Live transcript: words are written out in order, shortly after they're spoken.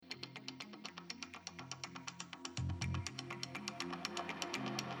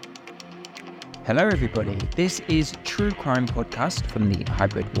Hello everybody, this is True Crime Podcast from the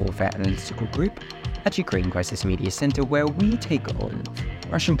Hybrid Warfare Analytical Group at Ukraine Crisis Media Center, where we take on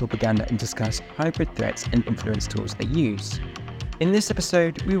Russian propaganda and discuss hybrid threats and influence tools they use. In this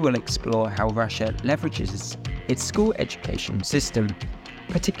episode, we will explore how Russia leverages its school education system,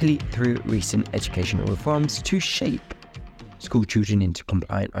 particularly through recent educational reforms, to shape school children into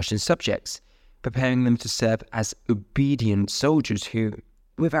compliant Russian subjects, preparing them to serve as obedient soldiers who,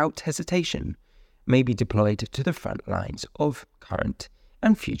 without hesitation, may be deployed to the front lines of current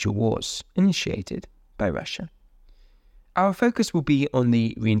and future wars initiated by Russia. Our focus will be on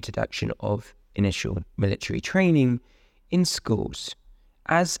the reintroduction of initial military training in schools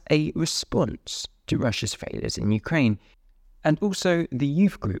as a response to Russia's failures in Ukraine, and also the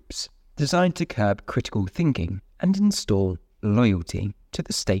youth groups designed to curb critical thinking and install loyalty to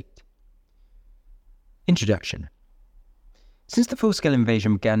the state. Introduction. Since the full-scale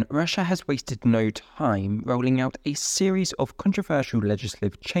invasion began, Russia has wasted no time rolling out a series of controversial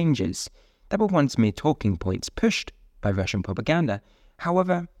legislative changes that were once mere talking points pushed by Russian propaganda.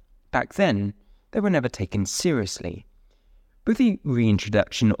 However, back then, they were never taken seriously. With the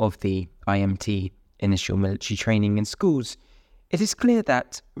reintroduction of the IMT, initial military training in schools, it is clear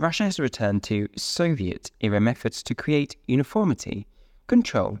that Russia has returned to Soviet-era methods to create uniformity,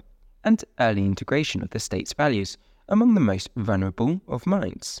 control, and early integration of the state's values among the most vulnerable of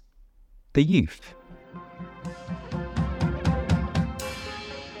minds, the youth.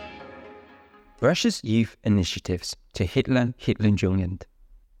 Russia's youth initiatives to Hitlerjugend.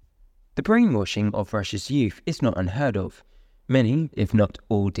 The brainwashing of Russia's youth is not unheard of. Many, if not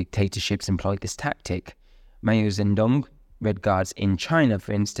all, dictatorships employ this tactic. Mao Zedong, Red Guards in China,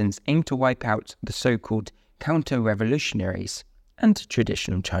 for instance, aim to wipe out the so-called counter-revolutionaries and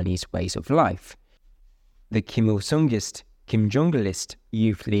traditional Chinese ways of life. The Kim Il-sungist, Kim Jong-ilist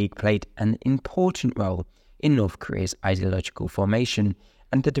Youth League played an important role in North Korea's ideological formation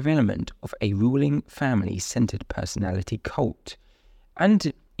and the development of a ruling family-centered personality cult.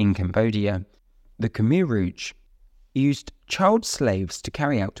 And in Cambodia, the Khmer Rouge used child slaves to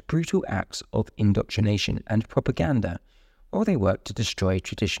carry out brutal acts of indoctrination and propaganda, while they worked to destroy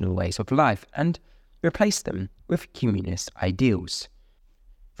traditional ways of life and replace them with communist ideals.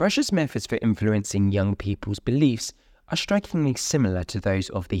 Russia's methods for influencing young people's beliefs are strikingly similar to those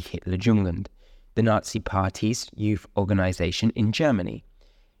of the Hitlerjugend, the Nazi Party's youth organization in Germany,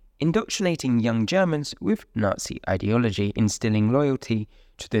 indoctrinating young Germans with Nazi ideology, instilling loyalty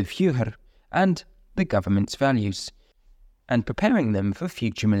to the Führer and the government's values, and preparing them for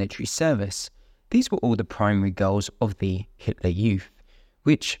future military service. These were all the primary goals of the Hitler Youth,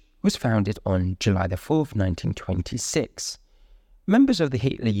 which was founded on July 4th, 1926. Members of the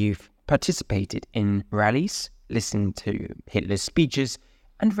Hitler Youth participated in rallies, listened to Hitler's speeches,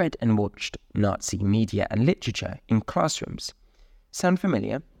 and read and watched Nazi media and literature in classrooms. Sound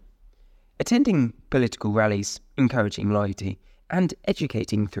familiar? Attending political rallies, encouraging loyalty, and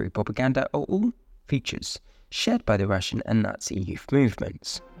educating through propaganda are all features shared by the Russian and Nazi youth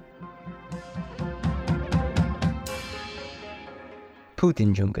movements.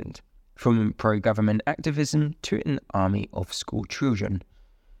 Putinjugend. From pro-government activism to an army of school children.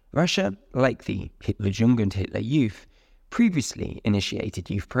 Russia, like the Hitlerjugend Hitler Youth, previously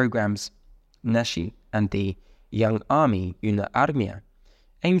initiated youth programs. Nashi and the Young Army Una Armia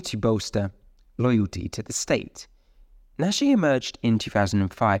aimed to bolster loyalty to the state. Nashi emerged in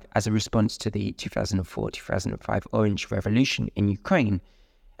 2005 as a response to the 2004-2005 Orange Revolution in Ukraine,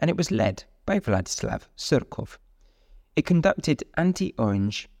 and it was led by Vladislav Surkov. It conducted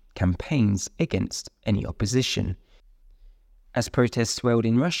anti-Orange campaigns against any opposition. As protests swelled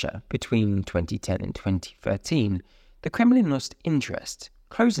in Russia between 2010 and 2013, the Kremlin lost interest,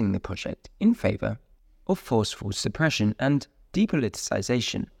 closing the project in favor of forceful suppression and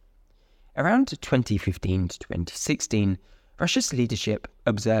depoliticization. Around 2015 to 2016, Russia's leadership,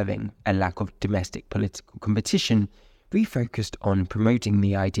 observing a lack of domestic political competition, refocused on promoting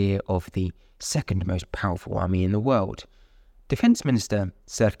the idea of the second most powerful army in the world. Defense Minister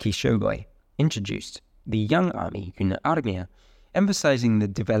Serhiy Shoigu introduced the Young Army Una Armia, emphasizing the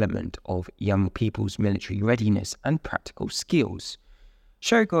development of young people's military readiness and practical skills.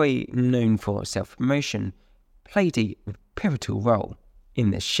 Shoigu, known for self-promotion, played a pivotal role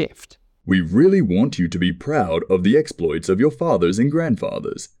in this shift. We really want you to be proud of the exploits of your fathers and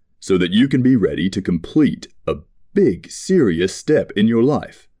grandfathers, so that you can be ready to complete a big, serious step in your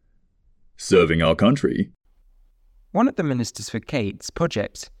life. Serving our country. One of the Ministers for Kate's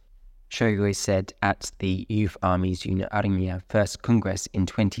projects, Shoigu said at the Youth Army's Una Armia First Congress in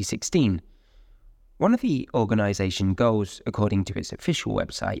 2016, one of the organization goals, according to its official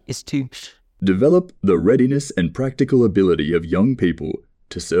website, is to Develop the readiness and practical ability of young people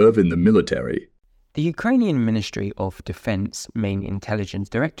to serve in the military. The Ukrainian Ministry of Defense Main Intelligence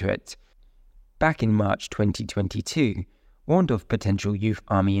Directorate, back in March 2022, warned of potential youth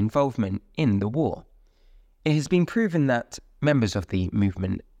army involvement in the war. It has been proven that members of the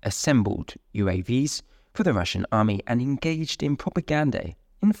movement assembled UAVs for the Russian army and engaged in propaganda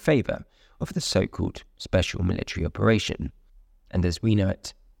in favour of the so-called special military operation, and as we know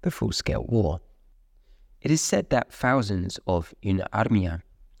it, the full-scale war. It is said that thousands of Armia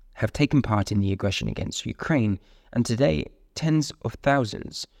have taken part in the aggression against Ukraine, and today tens of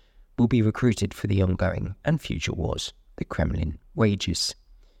thousands will be recruited for the ongoing and future wars the Kremlin wages.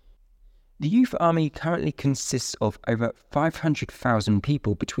 The youth army currently consists of over 500,000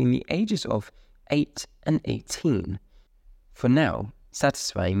 people between the ages of 8 and 18, for now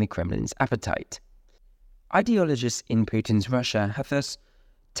satisfying the Kremlin's appetite. Ideologists in Putin's Russia have thus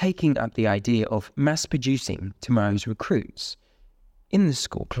taken up the idea of mass-producing tomorrow's recruits in the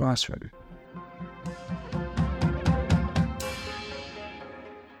school classroom.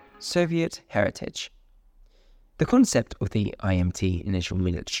 Soviet heritage. The concept of the IMT, initial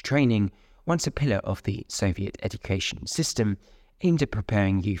military training, once a pillar of the Soviet education system aimed at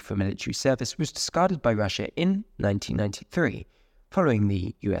preparing youth for military service, was discarded by Russia in 1993, following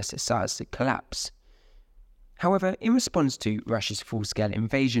the USSR's collapse. However, in response to Russia's full-scale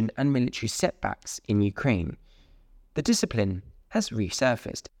invasion and military setbacks in Ukraine, the discipline has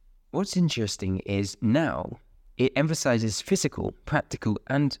resurfaced. What's interesting is now it emphasizes physical, practical,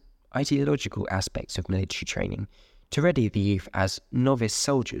 and ideological aspects of military training to ready the youth as novice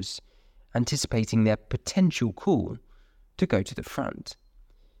soldiers, anticipating their potential call to go to the front.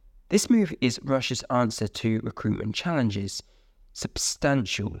 This move is Russia's answer to recruitment challenges,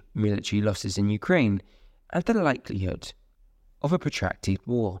 substantial military losses in Ukraine, and the likelihood of a protracted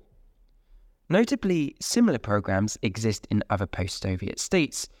war. Notably, similar programs exist in other post-Soviet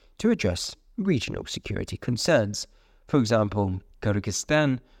states to address regional security concerns. For example,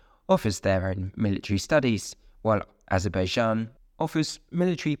 Kyrgyzstan offers their own military studies, while Azerbaijan offers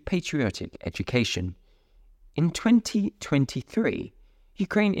military patriotic education. In 2023,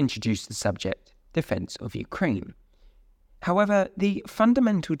 Ukraine introduced the subject Defense of Ukraine. However, the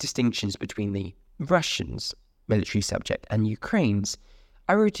fundamental distinctions between the Russians' military subject and Ukraine's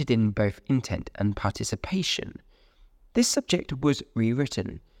are rooted in both intent and participation. This subject was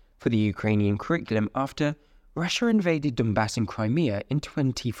rewritten for the Ukrainian curriculum after Russia invaded Donbass and Crimea in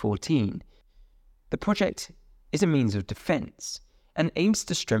 2014. The project is a means of defense and aims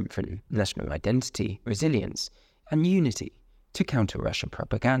to strengthen national identity, resilience, and unity to counter Russian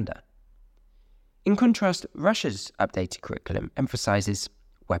propaganda. In contrast, Russia's updated curriculum emphasizes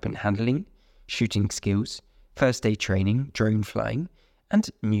weapon handling, shooting skills, first aid training, drone flying, and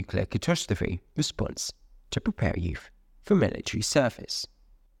nuclear catastrophe response to prepare youth for military service.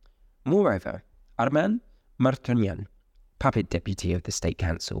 Moreover, Arman Martonyan, puppet deputy of the State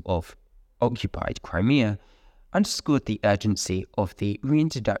Council of Occupied Crimea, underscored the urgency of the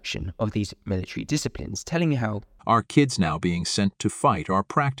reintroduction of these military disciplines, telling how our kids now being sent to fight are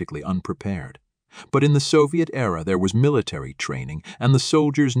practically unprepared. But in the Soviet era there was military training and the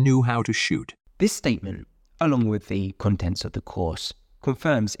soldiers knew how to shoot. This statement, along with the contents of the course,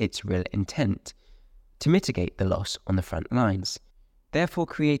 confirms its real intent to mitigate the loss on the front lines, therefore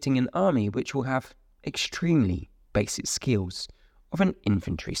creating an army which will have extremely basic skills of an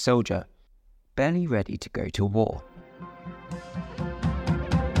infantry soldier, barely ready to go to war.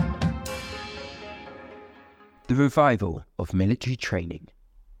 The revival of military training.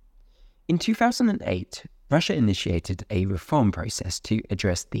 In 2008, Russia initiated a reform process to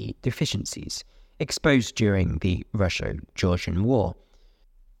address the deficiencies exposed during the Russo-Georgian War.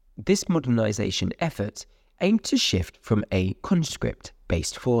 This modernization effort aimed to shift from a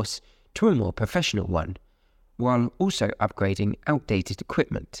conscript-based force to a more professional one, while also upgrading outdated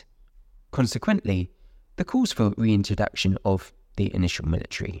equipment. Consequently, the calls for reintroduction of the initial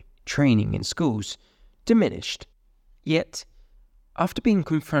military training in schools diminished. Yet, after being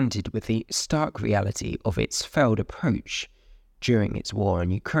confronted with the stark reality of its failed approach during its war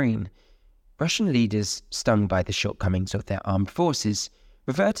in Ukraine, Russian leaders, stung by the shortcomings of their armed forces,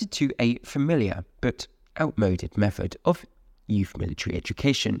 reverted to a familiar but outmoded method of youth military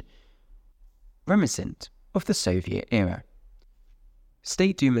education, reminiscent of the Soviet era.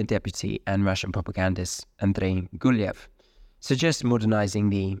 State Duma deputy and Russian propagandist Andrei Gulyev suggests modernizing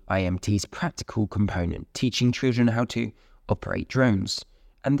the IMT's practical component, teaching children how to operate drones,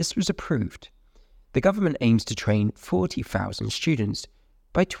 and this was approved. The government aims to train 40,000 students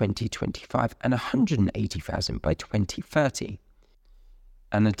by 2025 and 180,000 by 2030.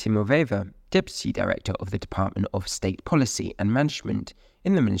 Anna Timoveva, Deputy Director of the Department of State Policy and Management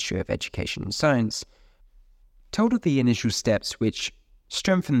in the Ministry of Education and Science, told of the initial steps which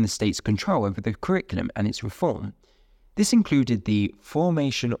strengthened the state's control over the curriculum and its reform. This included the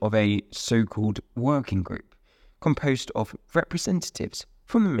formation of a so-called working group composed of representatives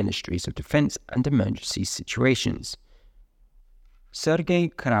from the Ministries of Defense and Emergency Situations. Sergei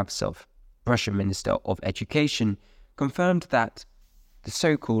Kravtsov, Russian Minister of Education, confirmed that the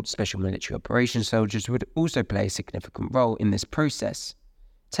so-called Special Military Operations soldiers would also play a significant role in this process,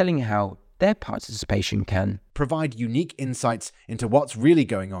 telling how their participation can provide unique insights into what's really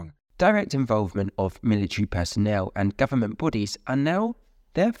going on. Direct involvement of military personnel and government bodies are now,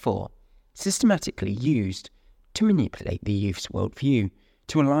 therefore, systematically used to manipulate the youth's worldview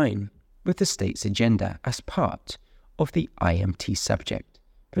to align with the state's agenda as part of the IMT subject,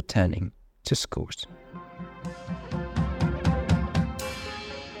 returning to schools.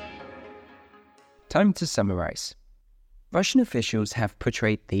 Time to summarize. Russian officials have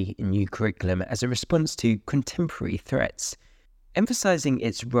portrayed the new curriculum as a response to contemporary threats, emphasizing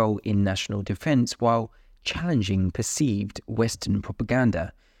its role in national defense while challenging perceived Western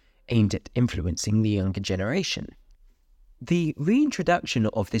propaganda aimed at influencing the younger generation. The reintroduction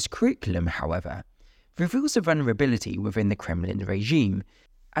of this curriculum, however, reveals a vulnerability within the Kremlin regime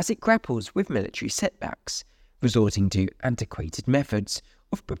as it grapples with military setbacks, resorting to antiquated methods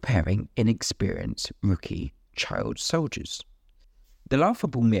of preparing inexperienced rookie child soldiers. The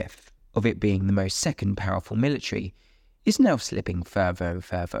laughable myth of it being the most second powerful military is now slipping further and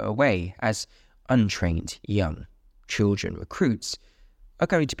further away as untrained young children recruits are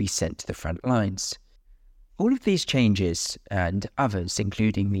going to be sent to the front lines. All of these changes, and others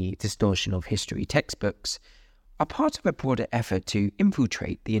including the distortion of history textbooks, are part of a broader effort to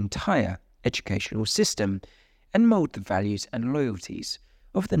infiltrate the entire educational system and mould the values and loyalties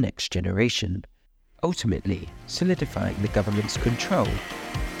of the next generation, ultimately solidifying the government's control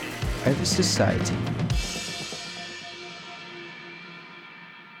over society